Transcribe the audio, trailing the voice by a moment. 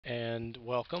and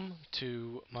welcome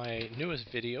to my newest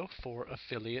video for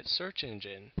Affiliate Search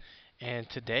Engine. And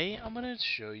today I'm going to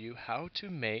show you how to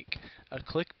make a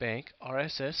Clickbank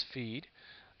RSS feed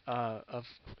of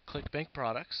Clickbank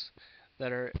products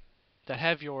that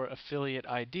have your affiliate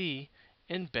ID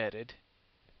embedded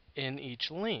in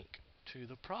each link to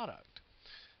the product.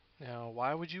 Now,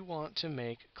 why would you want to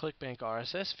make Clickbank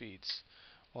RSS feeds?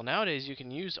 Well, nowadays you can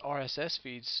use RSS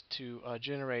feeds to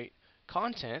generate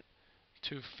content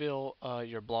to fill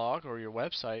your blog or your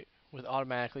website with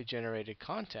automatically generated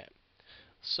content.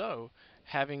 So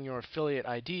having your affiliate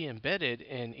ID embedded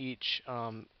in each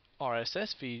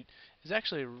RSS feed is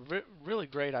actually a really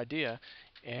great idea,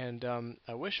 and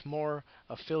I wish more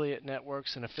affiliate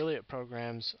networks and affiliate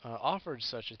programs offered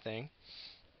such a thing.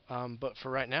 But for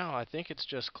right now, I think it's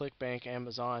just Clickbank,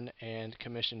 Amazon, and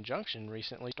Commission Junction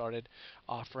recently started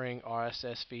offering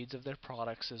RSS feeds of their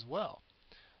products as well.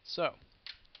 So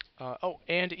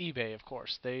and eBay, of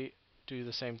course. They do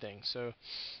the same thing. So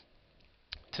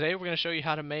today we're going to show you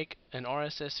how to make an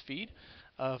RSS feed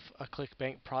of a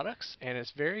Clickbank products, and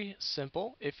it's very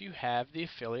simple if you have the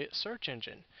affiliate search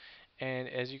engine. And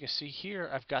as you can see here,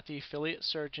 I've got the affiliate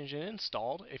search engine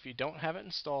installed. If you don't have it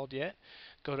installed yet,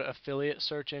 go to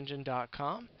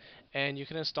affiliatesearchengine.com and you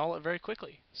can install it very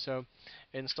quickly. So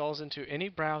it installs into any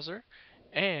browser,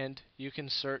 and you can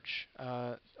search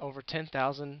over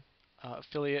 10,000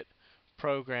 affiliate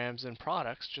programs and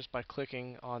products just by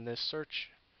clicking on this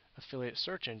affiliate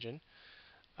search engine.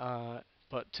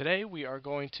 But today we are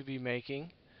going to be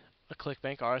making a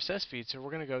Clickbank RSS feed. So we're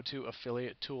going to go to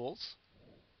Affiliate Tools,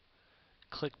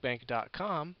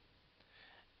 clickbank.com,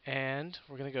 and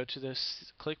we're going to go to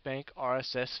this Clickbank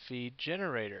RSS feed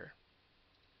generator.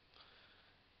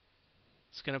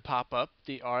 It's going to pop up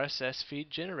the RSS feed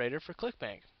generator for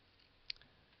Clickbank.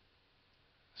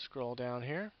 Scroll down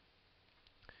here,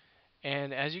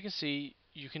 and as you can see,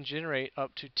 you can generate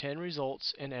up to 10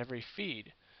 results in every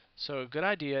feed. So a good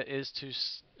idea is to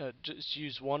just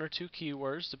use one or two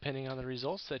keywords depending on the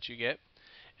results that you get.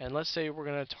 And let's say we're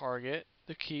going to target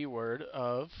the keyword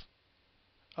of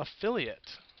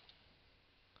affiliate.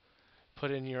 Put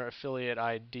in your affiliate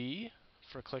ID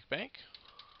for Clickbank.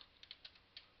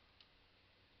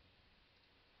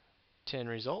 10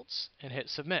 results, and hit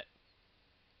submit.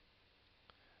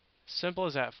 Simple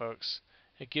as that, folks.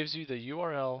 It gives you the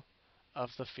URL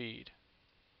of the feed.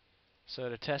 So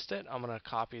to test it, I'm going to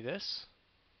copy this.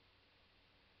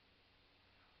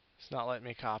 It's not letting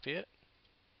me copy it.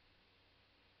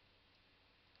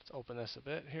 Let's open this a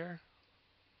bit here.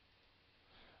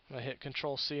 I'm going to hit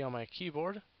Control-C on my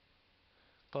keyboard,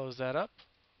 close that up,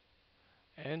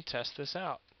 and test this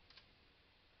out.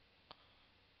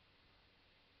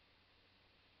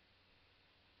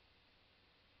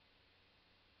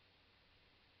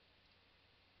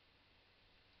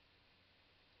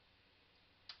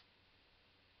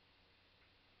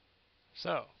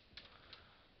 So,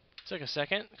 it took a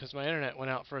second because my internet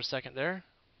went out for a second there.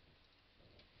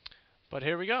 But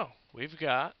here we go. We've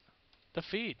got the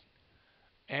feed.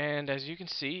 And as you can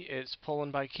see, it's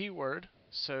pulling by keyword.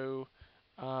 So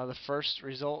the first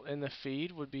result in the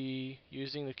feed would be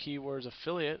using the keywords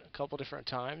affiliate a couple different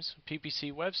times.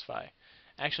 PPC WebSpy,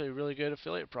 actually a really good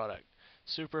affiliate product.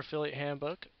 Super Affiliate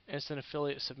Handbook, Instant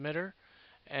Affiliate Submitter,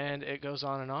 and it goes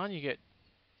on and on. You get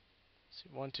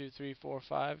 1, 2, 3, 4,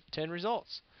 5, 10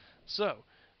 results. So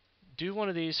do one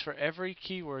of these for every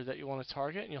keyword that you want to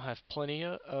target, and you'll have plenty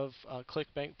of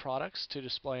Clickbank products to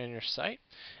display on your site,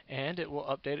 and it will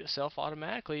update itself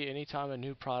automatically anytime a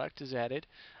new product is added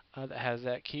that has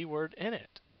that keyword in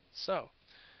it. So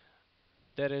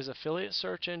that is Affiliate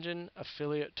Search Engine,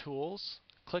 Affiliate Tools,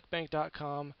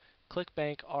 Clickbank.com,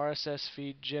 Clickbank RSS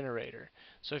Feed Generator.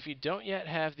 So if you don't yet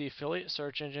have the Affiliate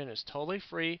Search Engine, it's totally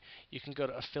free. You can go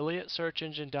to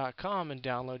affiliatesearchengine.com and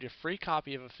download your free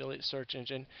copy of Affiliate Search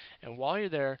Engine. And while you're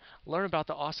there, learn about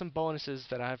the awesome bonuses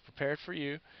that I've prepared for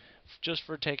you just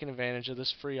for taking advantage of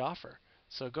this free offer.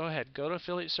 So go ahead, go to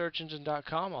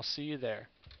affiliatesearchengine.com. I'll see you there.